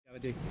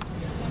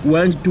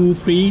1, 2,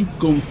 3,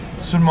 comme.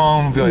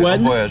 Seulement un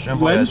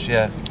voyage,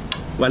 yeah.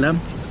 Voilà,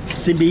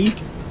 CB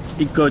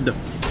et code.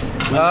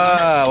 Voilà.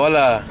 Ah,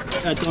 voilà.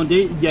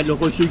 Attendez, il y a le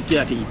reçu qui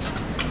arrive.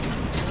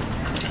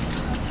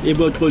 Et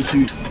votre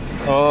reçu.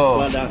 Oh,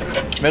 voilà.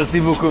 Merci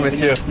beaucoup,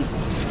 monsieur.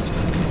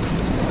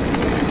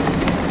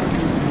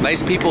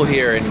 Nice people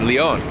here in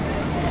Lyon.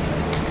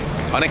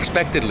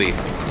 Unexpectedly.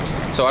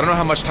 So I don't know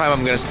how much time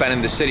I'm going to spend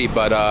in the city,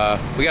 but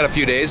we got a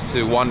few days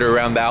to wander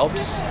around the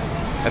Alps.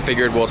 I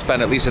figured we'll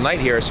spend at least a night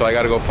here, so I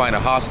got to go find a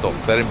hostel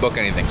because I didn't book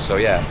anything. So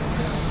yeah,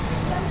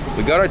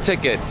 we got our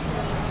ticket.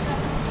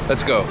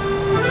 Let's go.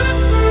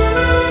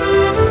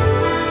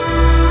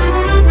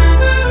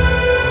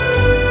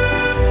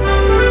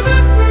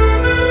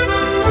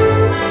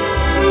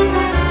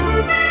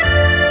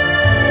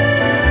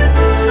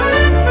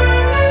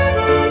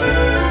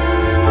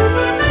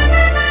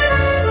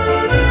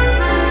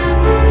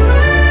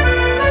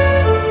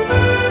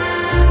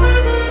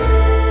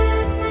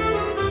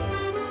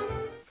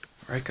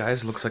 Alright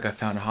guys, looks like I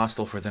found a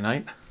hostel for the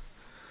night.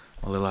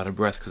 I'm a little out of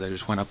breath because I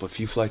just went up a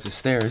few flights of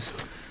stairs.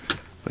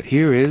 But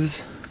here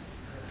is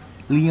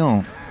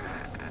Lyon.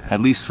 At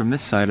least from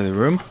this side of the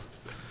room.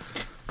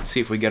 Let's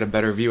see if we get a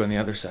better view on the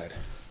other side.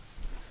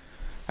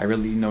 I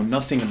really know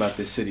nothing about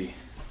this city.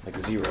 Like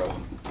zero.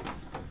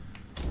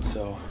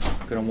 So,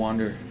 I'm gonna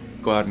wander,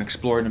 go out and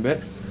explore in a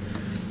bit.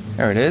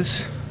 There it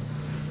is.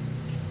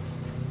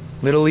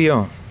 Little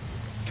Lyon.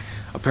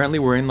 Apparently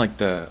we're in like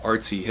the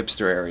artsy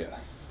hipster area.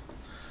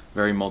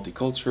 Very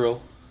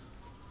multicultural.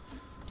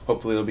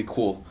 Hopefully it'll be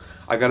cool.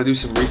 I gotta do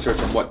some research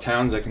on what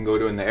towns I can go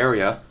to in the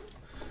area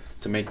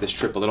to make this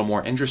trip a little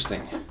more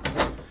interesting.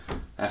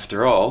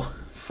 After all,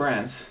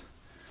 France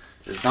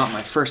is not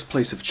my first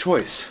place of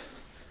choice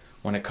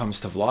when it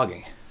comes to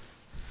vlogging.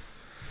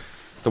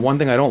 The one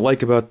thing I don't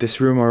like about this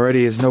room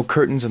already is no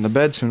curtains in the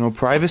bed, so no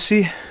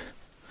privacy.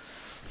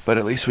 But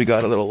at least we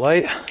got a little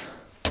light,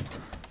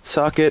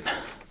 socket,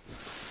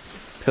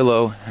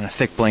 pillow, and a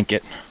thick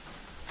blanket.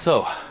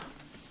 So,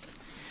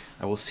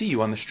 I will see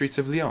you on the streets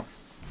of Lyon.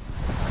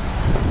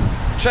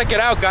 Check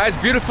it out, guys.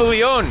 Beautiful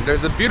Lyon.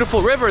 There's a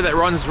beautiful river that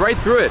runs right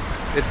through it.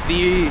 It's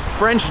the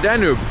French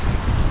Danube.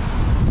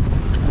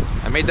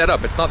 I made that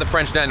up. It's not the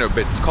French Danube.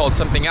 It's called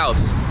something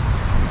else.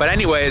 But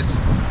anyways,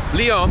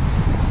 Lyon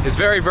is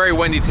very, very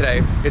windy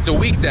today. It's a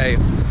weekday.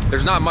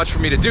 There's not much for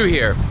me to do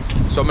here.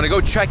 So I'm gonna go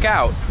check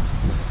out.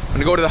 I'm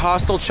gonna go to the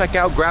hostel, check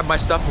out, grab my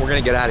stuff, and we're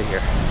gonna get out of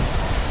here.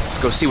 Let's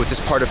go see what this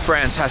part of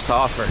France has to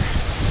offer.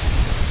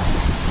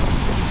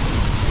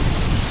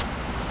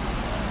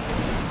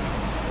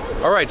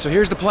 Alright, so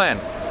here's the plan.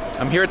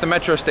 I'm here at the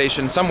metro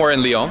station somewhere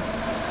in Lyon.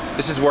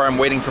 This is where I'm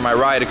waiting for my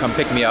ride to come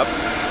pick me up.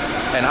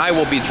 And I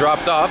will be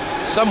dropped off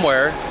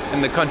somewhere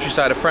in the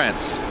countryside of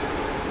France.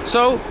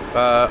 So,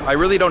 I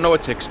really don't know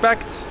what to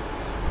expect.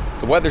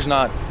 The weather's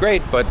not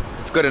great, but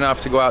it's good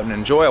enough to go out and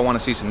enjoy. I want to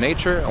see some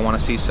nature. I want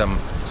to see some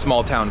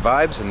small town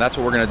vibes, and that's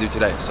what we're going to do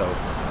today. So,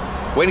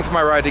 waiting for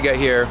my ride to get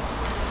here.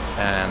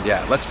 And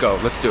yeah, let's go.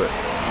 Let's do it.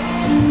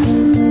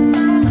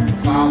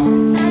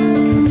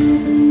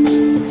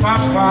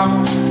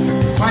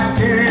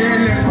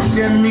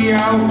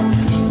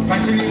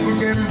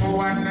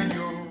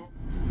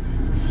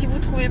 Si vous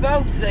trouvez pas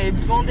ou que vous avez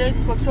besoin d'aide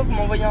ou quoi que ce soit, vous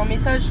m'envoyez un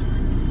message.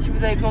 Si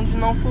vous avez besoin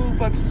d'une info ou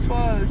quoi que ce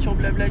soit sur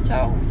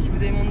Blablacar ou si vous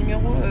avez mon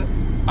numéro,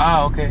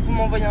 ah, ok. Vous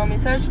m'envoyez un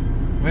message.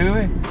 Oui,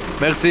 oui.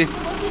 Merci.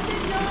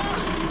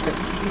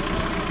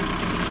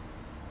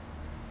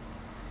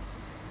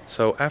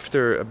 So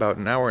after about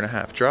an hour and a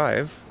half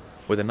drive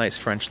with a nice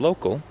French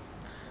local,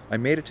 I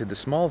made it to the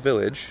small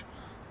village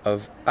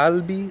of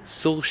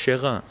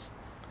Albi-sur-Chéran.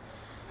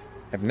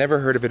 I've never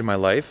heard of it in my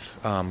life,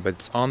 but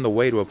it's on the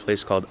way to a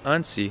place called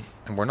Annecy,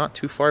 and we're not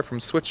too far from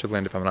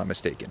Switzerland if I'm not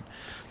mistaken.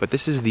 But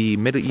this is the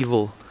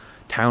medieval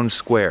town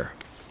square.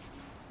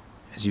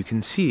 As you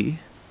can see,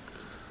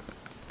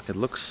 it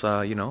looks,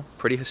 you know,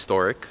 pretty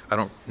historic. I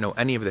don't know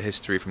any of the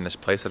history from this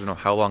place. I don't know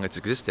how long it's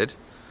existed,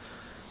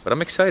 but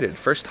I'm excited.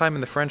 First time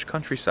in the French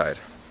countryside.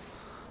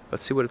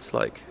 Let's see what it's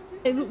like.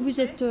 Et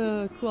vous êtes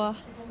quoi?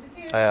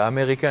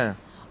 Américain.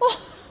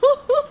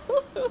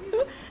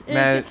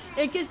 Mais...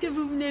 Et qu'est-ce que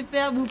vous venez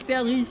faire, vous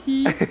perdre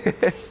ici?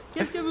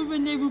 Qu'est-ce que vous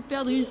venez vous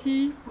perdre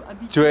ici?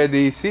 Tu es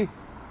d'ici?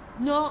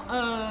 Non,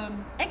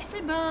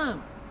 Aix-les-Bains.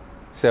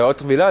 C'est un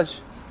autre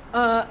village?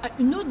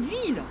 Une autre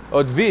ville.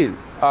 Autre ville?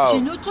 Ah. C'est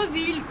une autre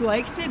ville, quoi,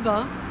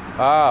 Aix-les-Bains.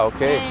 Ah,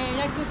 ok. Et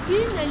la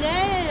copine,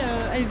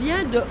 elle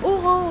vient de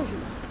Orange.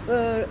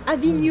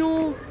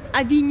 Avignon,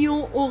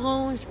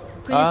 Orange.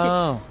 Vous connaissez?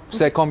 Ah,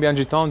 c'est combien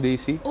de temps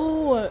d'ici?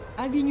 Oh,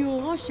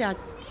 Avignon-Orange, c'est à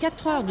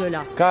 4 heures de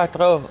là.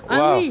 4 heures?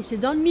 Ah wow. oui, c'est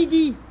dans le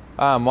midi.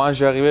 Ah, moi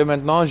j'arrivais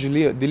maintenant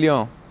de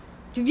Lyon.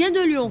 Tu viens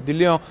de Lyon? De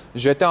Lyon.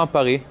 J'étais en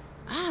Paris.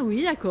 Ah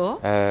oui,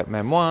 d'accord.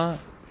 Mais moi,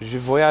 je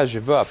voyage, je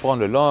veux apprendre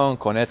le langue,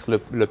 connaître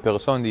les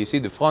personnes d'ici,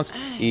 de France.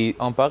 Et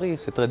en Paris,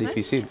 c'est très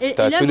difficile. Et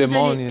là, tout le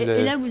monde.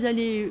 Et là, vous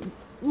allez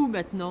où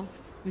maintenant?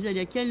 Vous allez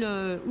à quel...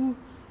 où?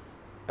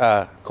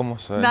 Ah, comment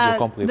ça? Je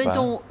comprends pas.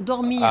 Mettons,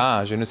 dormir.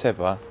 Ah, je ne sais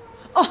pas.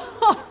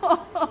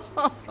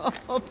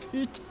 Oh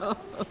putain.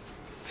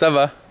 Ça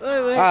va? Ouais,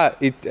 ouais. Ah,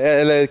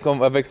 elle est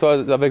comme avec toi,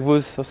 avec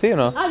vous aussi,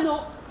 non? Ah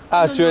non.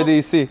 Ah, non, tu es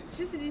d'ici?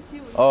 Si, c'est d'ici,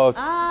 oui. Oh,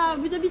 Ah,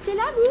 vous habitez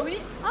là, vous? Oui.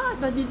 Ah,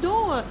 bah dis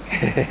donc,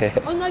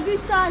 on a vu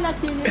ça à la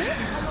télé.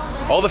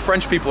 all the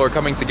French people are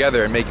coming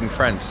together and making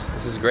friends.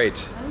 This is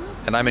great.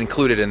 And I'm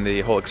included in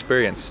the whole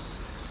experience.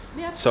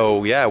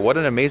 So yeah, what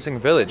an amazing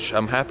village.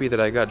 I'm happy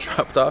that I got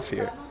dropped off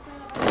here.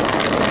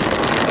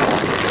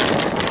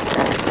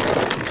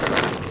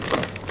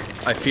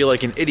 I feel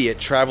like an idiot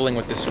traveling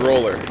with this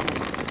roller.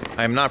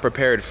 I am not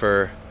prepared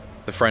for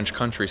the French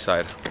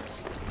countryside.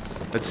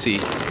 Let's see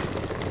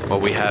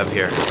what we have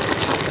here.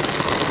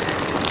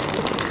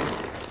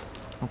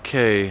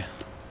 Okay.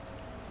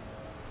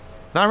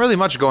 Not really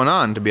much going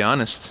on, to be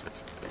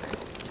honest.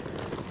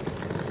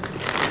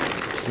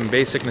 Some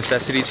basic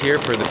necessities here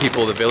for the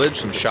people of the village,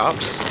 some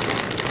shops.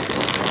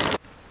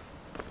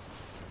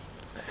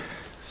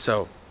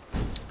 So,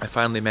 I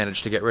finally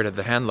managed to get rid of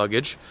the hand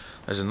luggage.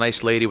 There's a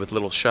nice lady with a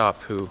little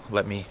shop who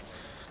let me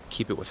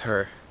keep it with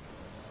her,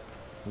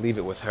 leave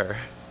it with her.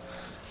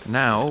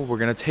 Now, we're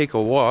gonna take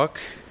a walk.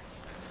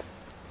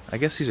 I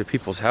guess these are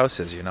people's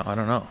houses, you know, I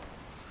don't know.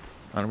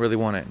 I don't really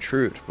want to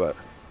intrude, but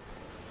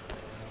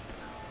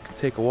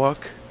take a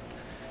walk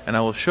and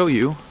I will show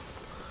you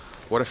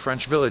what a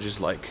French village is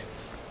like.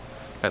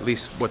 At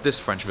least what this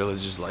French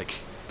village is like.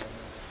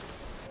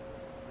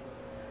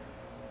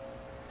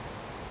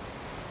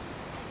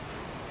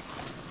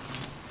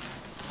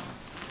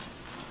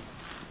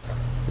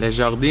 Les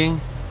Jardins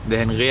de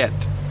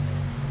Henriette.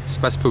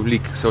 Espace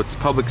public, so it's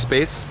public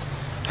space.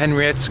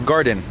 Henriette's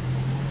garden.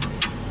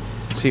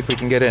 See if we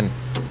can get in.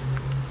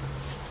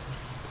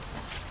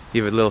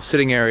 You have a little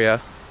sitting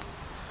area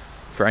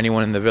for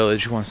anyone in the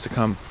village who wants to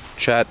come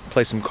chat,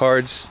 play some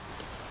cards.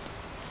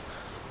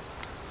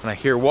 And I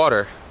hear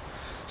water.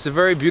 It's a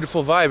very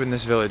beautiful vibe in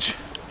this village.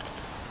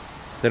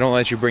 They don't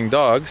let you bring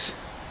dogs.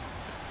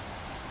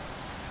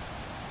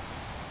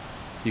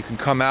 You can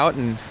come out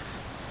and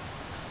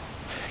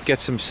get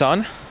some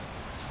sun.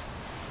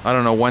 I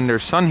don't know when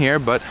there's sun here,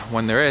 but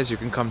when there is, you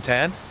can come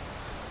tan.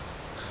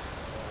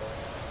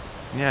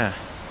 Yeah.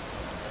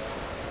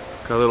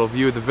 Got a little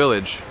view of the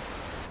village.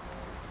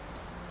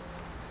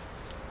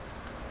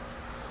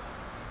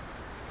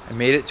 I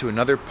made it to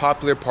another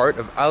popular part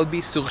of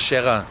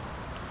Albi-sur-Chéran.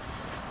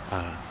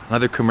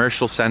 Another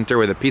commercial center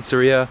with a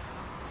pizzeria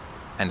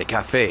and a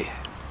cafe.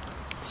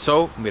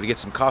 So I'm gonna get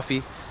some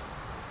coffee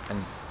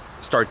and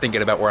start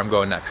thinking about where I'm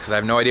going next, because I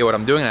have no idea what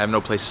I'm doing and I have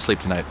no place to sleep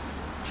tonight.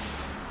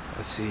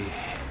 Let's see.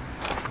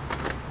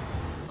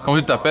 Comment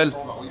tu t'appelles?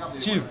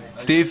 Steve.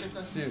 Steve?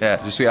 Yeah,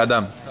 je suis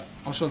Adam.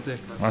 Enchanté.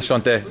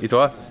 Enchanté. Et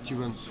toi?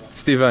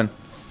 Steven.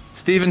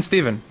 Steven.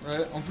 Steven.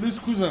 Ouais, en plus,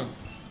 cousin.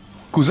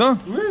 Cousin?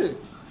 Oui.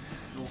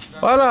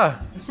 Voilà.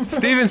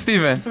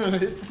 Steven.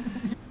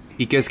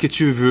 Et qu'est-ce que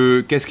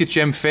tu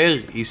aimes faire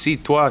ici,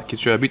 toi, que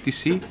tu habites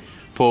ici,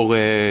 pour,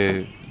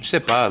 je sais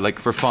pas, like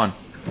for fun?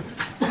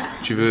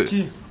 Tu veux...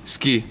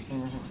 Ski.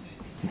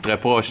 Très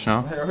proche,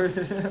 non? Oui.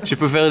 Tu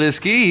peux faire des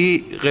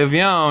skis et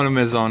reviens à la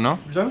maison, non?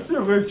 Bien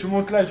sûr, oui, tu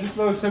montes là, juste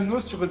là au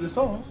Semnos, tu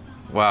redescends. Hein.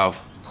 Wow.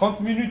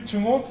 30 minutes tu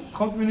montes,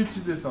 30 minutes tu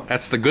descends.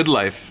 That's the good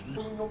life.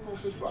 Moi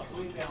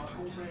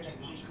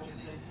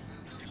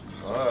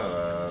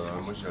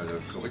j'ai la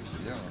Floride,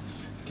 c'est bien.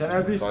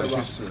 Cannabis,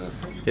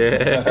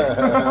 Yeah.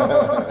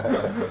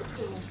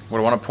 What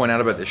I want to point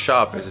out about this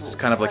shop is it's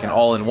kind of like an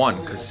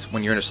all-in-one, because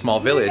when you're in a small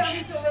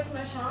village,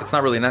 it's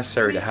not really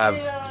necessary to have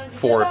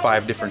 4 or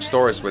 5 different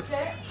stores with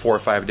 4 or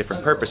 5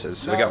 different purposes.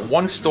 So we got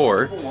one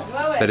store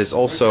that is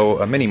also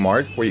a mini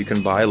mart where you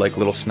can buy like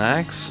little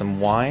snacks, some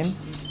wine,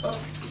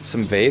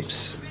 some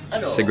vapes,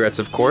 cigarettes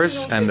of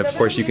course, and of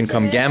course you can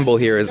come gamble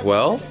here as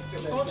well.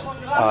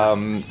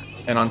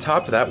 And on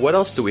top of that, what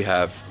else do we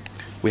have?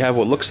 We have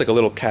what looks like a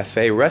little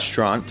cafe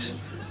restaurant,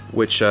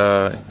 which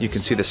you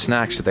can see the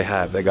snacks that they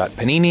have. They got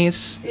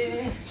paninis,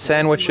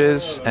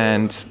 sandwiches,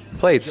 and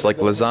plates like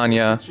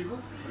lasagna,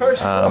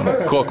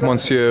 croque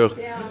monsieur,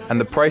 and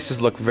the prices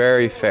look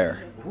very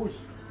fair.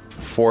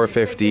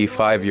 €4.50,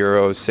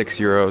 €5,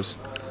 €6.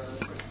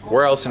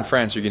 Where else in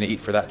France are you going to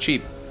eat for that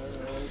cheap?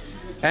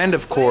 And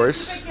of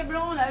course,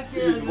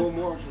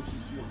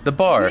 the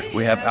bar.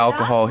 We have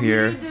alcohol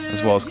here,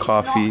 as well as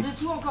coffee.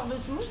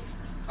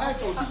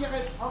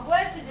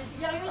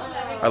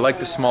 I like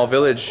the small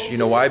village, you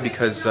know why?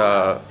 Because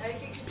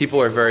people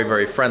are very,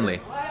 very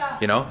friendly,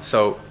 you know?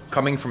 So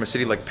coming from a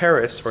city like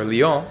Paris or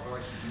Lyon,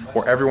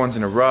 where everyone's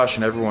in a rush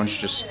and everyone's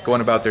just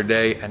going about their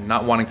day and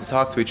not wanting to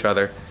talk to each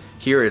other,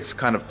 here it's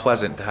kind of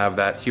pleasant to have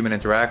that human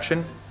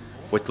interaction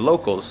with the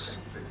locals,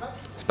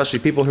 especially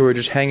people who are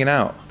just hanging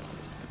out,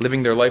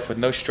 living their life with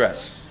no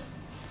stress.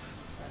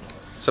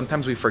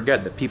 Sometimes we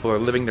forget that people are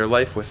living their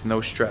life with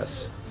no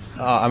stress.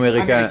 Ah,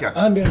 américain.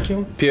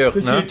 Américain. Pure, Si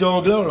non? tu étais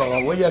anglais, on leur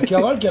envoyé à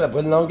Carole qu'elle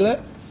apprenne l'anglais.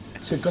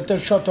 C'est quand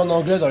elle chante en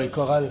anglais dans les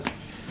chorales.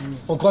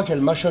 On croit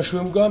qu'elle mâche un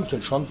chewing-gum,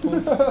 qu'elle chante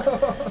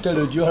pas. T'es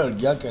le dieu, le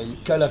gars,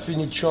 quand elle a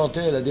fini de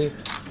chanter, elle a dit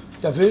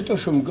 « T'as fait ton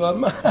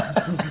chewing-gum ?»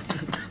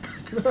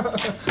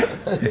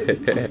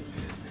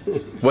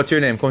 What's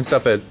your name? Comment tu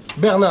t'appelles?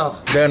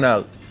 Bernard.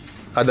 Bernard.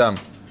 Adam.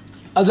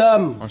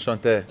 Adam.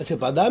 Enchanté. C'est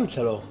pas Adam,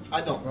 ça alors.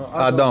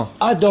 Adam.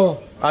 Adam.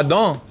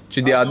 Adam?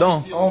 Tu dis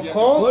Adam? En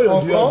France, Ouais,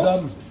 le dieu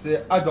Adam.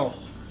 c'est Adam.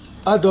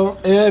 Adam.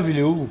 Et Ève, il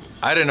est où?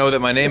 I didn't know that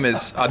my name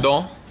is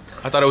Adam.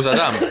 I thought it was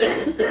Adam.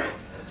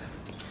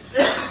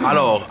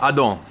 Alors,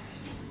 Adam.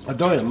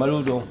 Adam, il a mal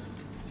aux dents.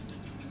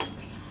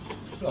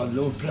 Ah, de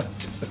l'eau plate.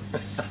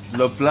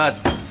 Le plat.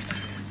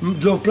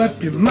 De l'eau plate,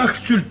 tu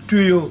marches sur le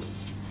tuyau.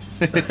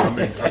 Raconte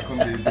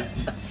des bêtises.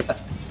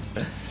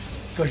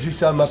 Quand je dis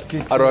ça à ma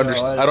petite. I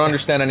don't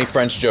understand any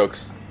French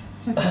jokes.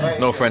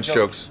 No French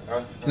jokes.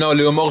 No,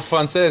 l'humour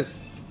français.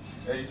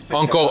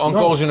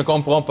 Encore, je ne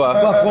comprends pas.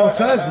 Pas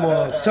française,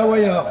 moi.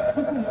 Savoyard.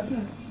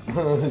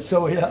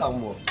 Savoyard,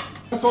 moi.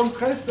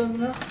 73,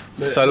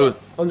 là. Salut.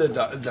 On est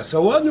de la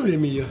Savoie, nous, les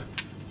milieux.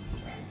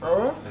 Ah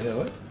ouais? Eh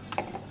ouais.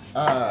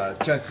 Ah,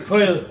 tiens,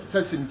 Ouais.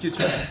 ça c'est une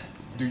question.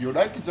 Do you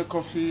like the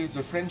coffee,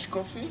 the French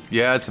coffee?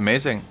 Yeah, it's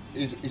amazing.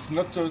 It's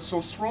not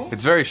so strong?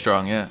 It's very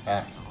strong, yeah.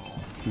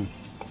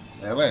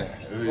 Eh ouais.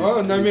 Ouais,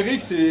 en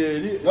Amérique,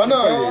 c'est.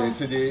 Non,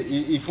 c'est des.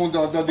 Ils font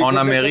dans des. En cafés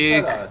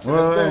Amérique, comme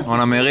ça, là. En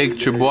Amérique,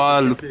 tu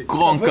bois le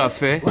grand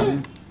café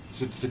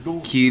C'est de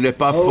l'eau. qui n'est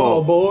pas Oh,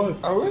 fort. bon, ouais.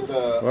 Ah ouais?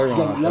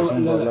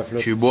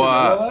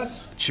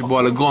 Tu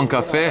bois le grand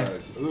café.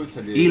 Eux,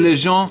 c'est Et les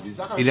gens,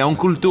 il y a une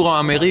culture en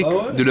Amérique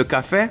de le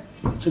café.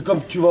 C'est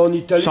comme tu vas en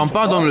Italie. Ils sont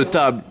pas dans le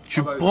table.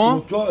 Tu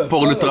prends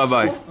pour le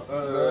travail.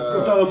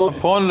 Totalement.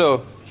 Prends-le.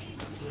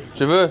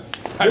 Tu veux?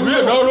 T'es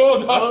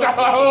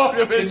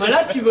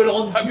malade, tu veux le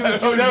rendre vieux,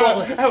 tu veux le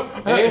boire.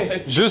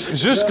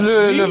 Juste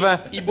le vin.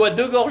 Il boit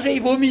 2 gorgées,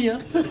 il vomit. Hein.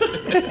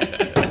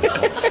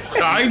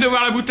 T'as rien de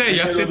voir la bouteille,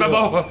 hein, c'est pas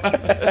bon.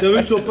 T'as vu,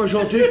 ils sont pas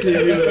gentils que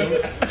les vieux.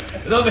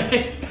 Non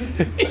mais...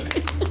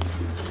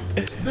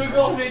 2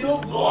 gorgées d'eau.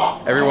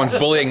 Everyone's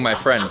bullying my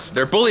friend.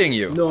 They're bullying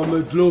you. Non,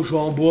 mais de l'eau,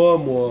 j'en bois,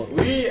 moi.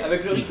 Oui,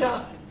 avec le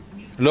Ricard.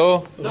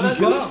 L'eau, Dans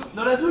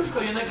la douche,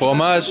 quand il y en a qui...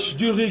 fromage.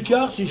 Du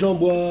Ricard, si j'en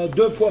bois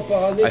 2 fois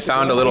par année. I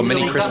found a little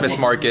mini Christmas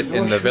market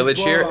in the village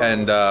here,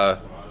 and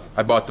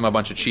I bought them a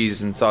bunch of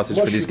cheese and sausage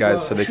for these guys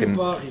so they can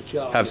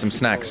have some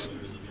snacks.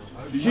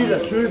 Si, la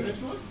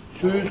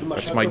Suze.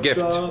 That's my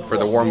gift for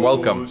the warm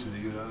welcome.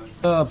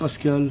 Ah,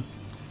 Pascal.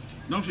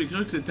 Non, j'ai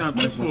cru que c'était un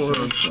truc pour.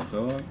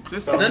 C'est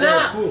ça.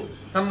 Nana,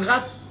 ça me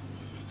gratte.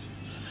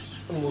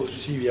 Moi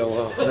aussi, viens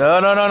voir.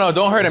 No,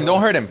 don't hurt him,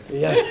 don't hurt him.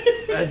 Viens.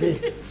 Vas-y.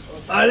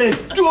 Allez,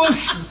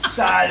 touche,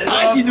 sale.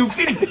 Arrête, il nous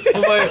filme.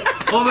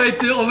 On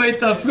va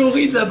être à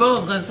Floride là-bas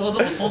en train de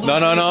s'endormir.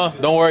 Non,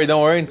 don't worry,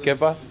 ne t'inquiète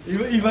pas.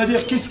 Il va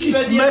dire qu'est-ce qu'ils Il va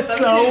se dire, mettent t'as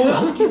vu les là-haut.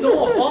 mœurs qu'ils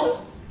ont en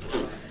France?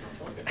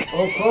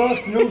 En France,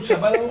 nous, ça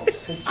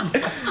balance.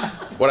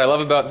 What I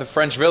love about the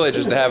French village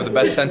is to have the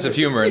best sense of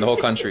humor in the whole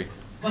country.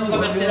 On va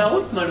traverser la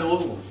route,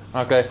 malheureusement.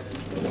 Okay.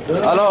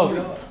 Alors,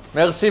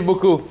 merci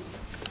beaucoup.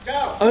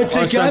 Un de ces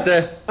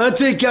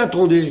Enchanté. quatre,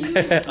 on dit.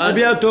 À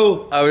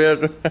bientôt. À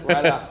bientôt.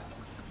 Voilà.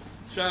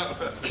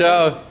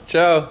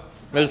 Ciao.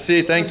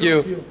 Merci, thank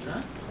you.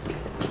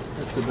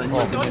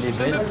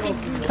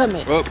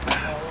 Oh.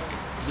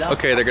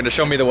 Okay, they're gonna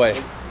show me the way.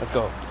 Let's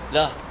go.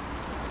 Là.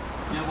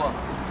 Viens voir.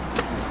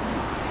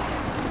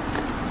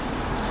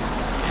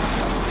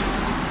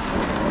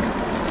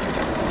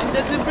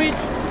 That's the bridge.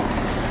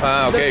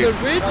 Ah, okay. That's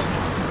the bridge.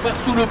 Tu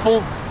passes sous le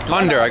pont.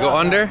 Under, I go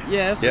under?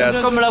 Yes.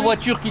 Yes. Comme la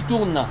voiture qui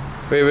tourne là.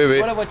 Oui. Tu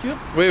vois la voiture?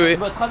 Oui. Tu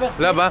vas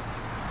traverser. Là-bas.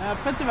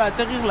 Après, tu vas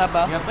atterrir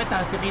là-bas. Et après, tu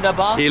atterris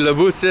là-bas. Et le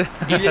bus, c'est...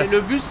 Le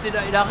bus, c'est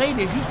l'arrêt,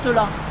 il est juste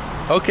là.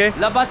 Ok.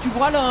 Là-bas, tu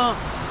vois là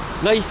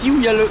ici où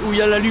il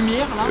y a la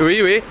lumière là.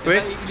 Oui. Eh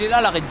ben, il est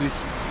là l'arrêt de bus.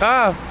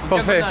 Ah, En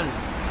parfait. diagonale.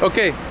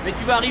 Ok, Mais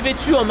tu vas arriver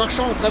dessus en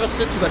marchant, en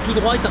traversant, tu vas tout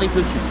droit et tu arrives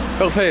dessus.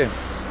 parfait.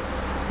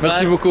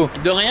 Merci Ouais. beaucoup.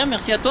 De rien,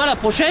 merci à toi, à la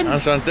prochaine.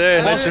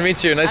 Enchanté. Nice to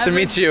meet you. Nice to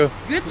meet you.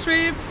 Good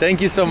trip.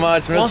 Thank you so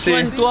much. Prends Merci.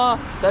 soin de toi.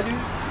 Salut.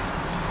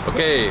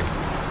 Okay.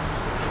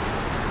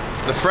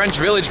 The French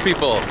village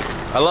people.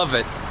 I love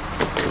it.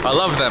 I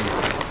love them.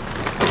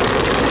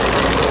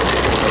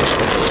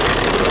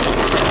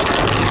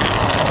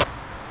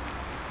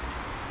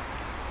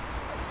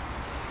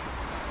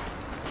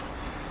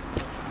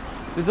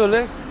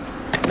 Désolé.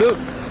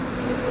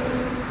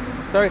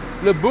 Sorry.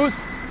 Le bus.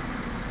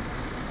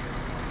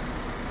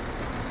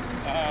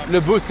 Le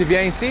bus, il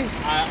vient ici?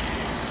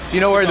 Do you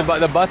know where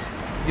the bus?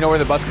 You know where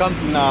the bus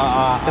comes? No,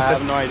 I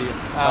have no idea.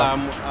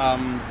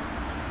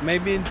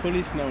 Maybe the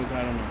police knows.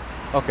 I don't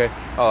know. Okay,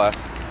 I'll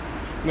ask.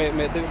 The guy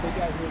here.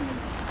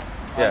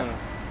 I Yeah. don't know.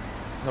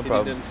 No He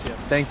problem. didn't see it.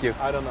 Thank you.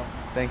 I don't know.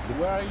 Thank you.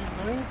 Where are you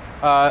going?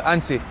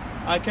 Annecy.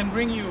 I can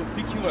bring you,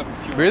 pick you up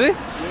if you Really? want.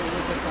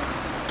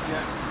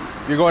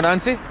 You're going to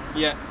Annecy?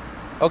 Yeah.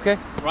 Okay.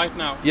 Right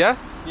now. Yeah?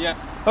 Yeah.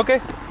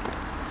 Okay.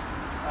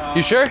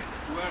 You sure?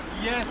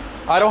 Yes.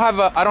 I don't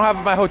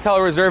have my hotel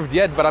reserved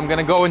yet, but I'm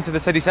gonna go into the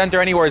city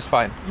center. Anywhere is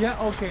fine. Yeah.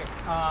 Okay.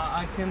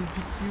 I can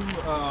pick you.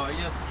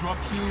 Yes, drop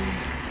you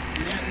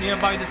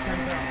nearby the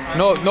center. I'm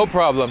No going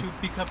problem. To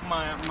pick up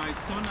my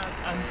son at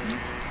Annecy.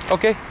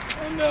 Okay.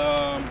 And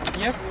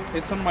yes,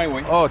 it's on my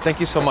way. Oh, thank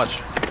you so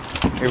much.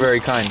 You're very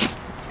kind.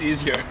 It's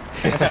easier.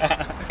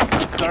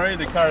 Sorry,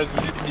 the car is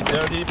a little bit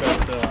dirty,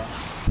 but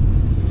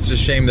It's a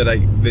shame that I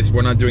this.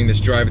 We're not doing this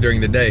drive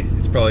during the day.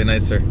 It's probably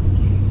nicer.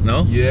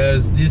 No?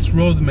 Yes, this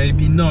road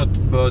maybe not,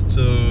 but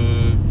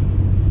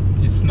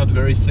it's not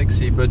very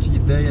sexy. But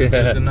there's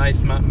a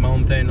nice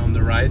mountain on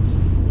the right.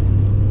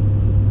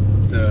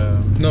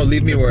 No,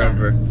 leave me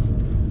wherever.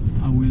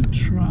 I will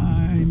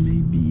try,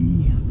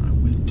 maybe. I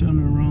will turn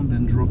around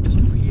and drop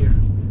you here.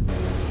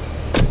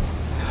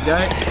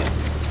 Guy,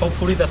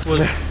 hopefully that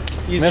was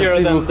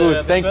easier than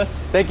the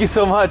bus. Thank you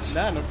so much.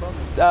 Nah, no problem.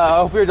 I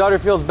hope your daughter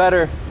feels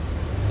better.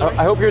 Sorry?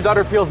 I hope your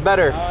daughter feels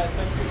better. Thank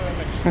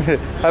you very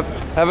much.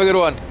 Have a good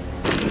one.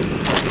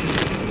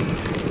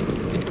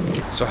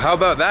 So how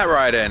about that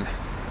ride in?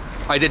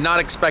 I did not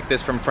expect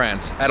this from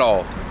France at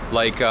all.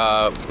 Like,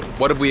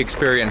 what have we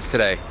experienced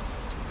today?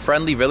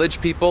 Friendly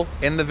village people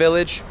in the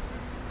village,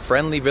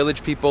 friendly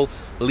village people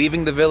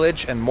leaving the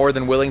village and more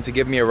than willing to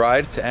give me a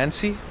ride to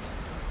Annecy.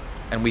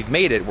 And we've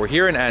made it. We're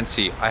here in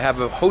Annecy. I have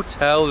a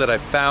hotel that I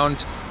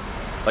found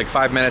like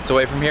 5 minutes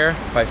away from here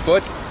by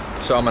foot.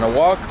 So I'm gonna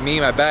walk, me,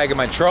 my bag, and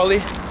my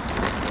trolley.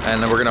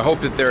 And then we're gonna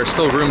hope that there are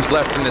still rooms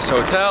left in this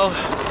hotel.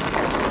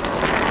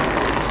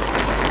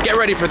 Get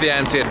ready for the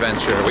Annecy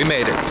adventure. We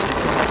made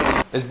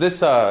it. Is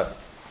this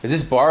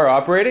bar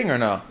operating or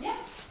no? Yeah.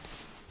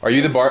 Are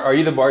you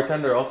the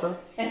bartender also?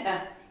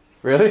 Yeah.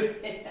 Really?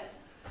 Yeah.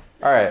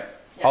 All right.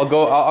 Yeah. I'm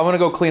gonna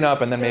go clean up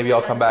and then maybe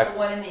I'll come back.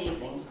 1 in the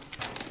evening.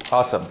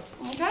 Awesome.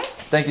 Okay.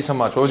 Thank you so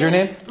much. What was your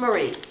name?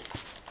 Marie.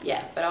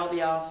 Yeah, but I'll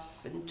be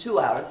off in 2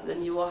 hours, so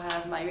then you will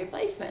have my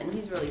replacement, and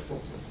he's really cool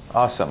too.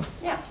 Awesome.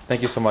 Yeah.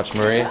 Thank you so much,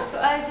 Marie. Did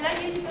I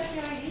give you guys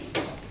your ID?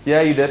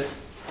 Yeah, you did.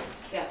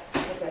 Yeah.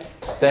 Okay.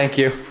 Thank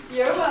you.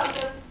 You're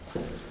welcome.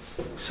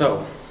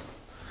 So,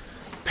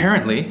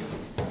 apparently,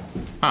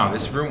 wow,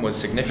 this room was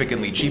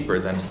significantly cheaper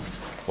than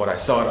what I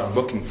saw it on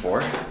booking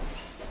for.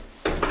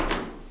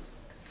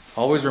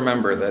 Always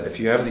remember that if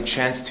you have the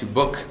chance to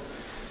book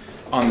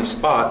on the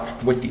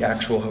spot with the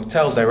actual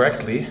hotel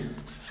directly,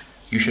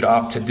 you should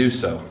opt to do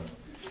so.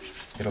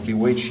 It'll be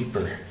way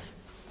cheaper.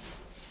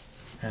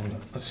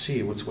 And let's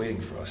see what's waiting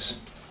for us.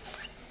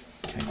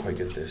 Can't quite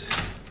get this.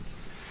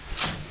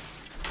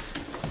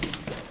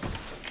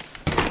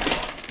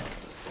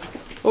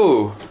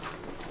 Oh,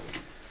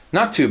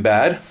 not too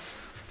bad,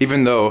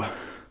 even though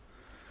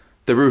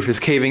the roof is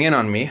caving in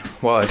on me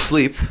while I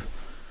sleep.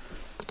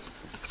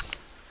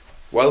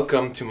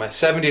 Welcome to my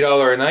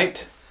 $70 a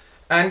night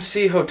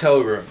Annecy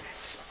hotel room.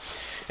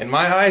 In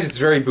my eyes, it's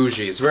very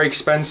bougie. It's very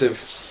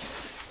expensive.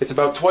 It's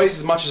about twice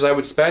as much as I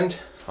would spend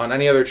on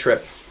any other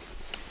trip.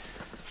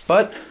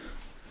 But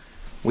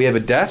we have a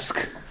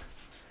desk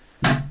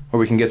where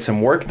we can get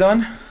some work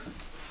done.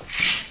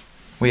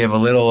 We have a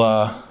little,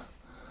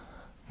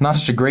 not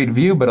such a great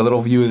view, but a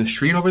little view of the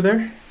street over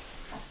there.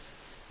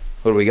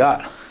 What do we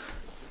got?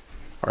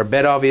 Our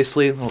bed,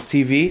 obviously, a little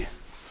TV.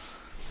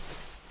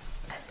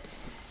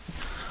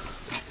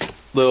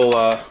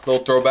 Little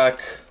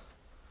throwback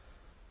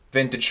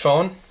vintage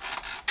phone.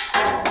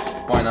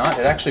 Why not?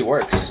 It actually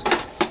works.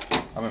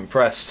 I'm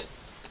impressed.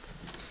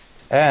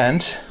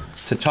 And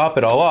to top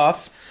it all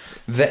off,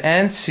 the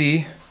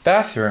Annecy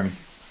bathroom.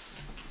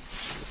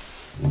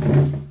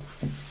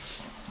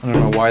 I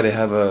don't know why they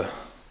have a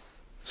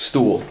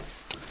stool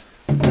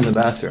in the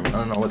bathroom. I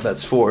don't know what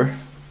that's for.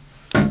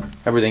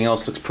 Everything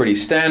else looks pretty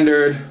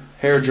standard.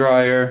 Hair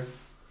dryer.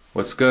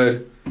 What's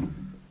good?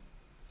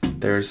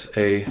 There's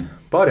a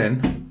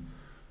button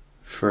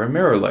for a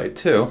mirror light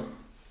too.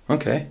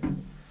 Okay,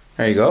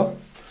 there you go.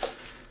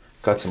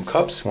 Got some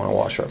cups. Want to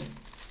wash our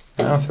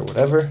mouth or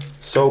whatever.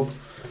 Soap,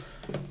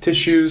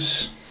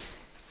 tissues.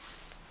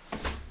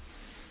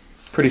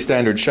 Pretty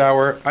standard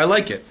shower. I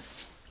like it.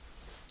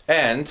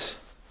 And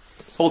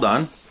hold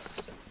on.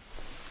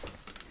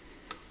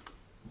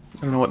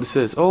 I don't know what this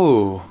is.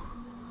 Oh,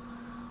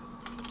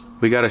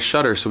 we got a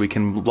shutter so we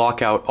can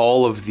block out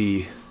all of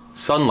the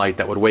sunlight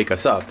that would wake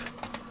us up.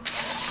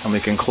 And we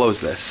can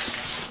close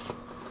this.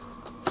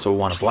 So we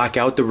want to black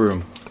out the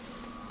room.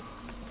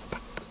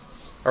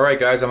 Alright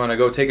guys, I'm going to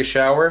go take a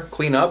shower,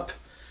 clean up,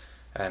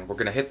 and we're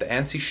going to hit the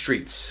Annecy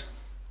streets.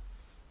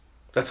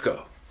 Let's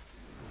go.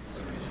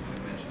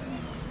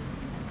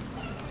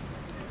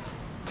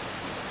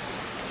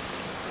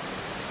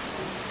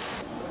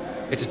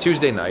 It's a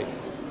Tuesday night.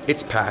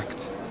 It's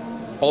packed.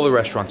 All the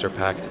restaurants are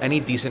packed. Any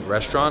decent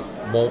restaurant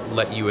won't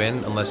let you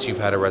in unless you've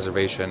had a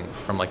reservation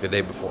from like the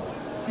day before.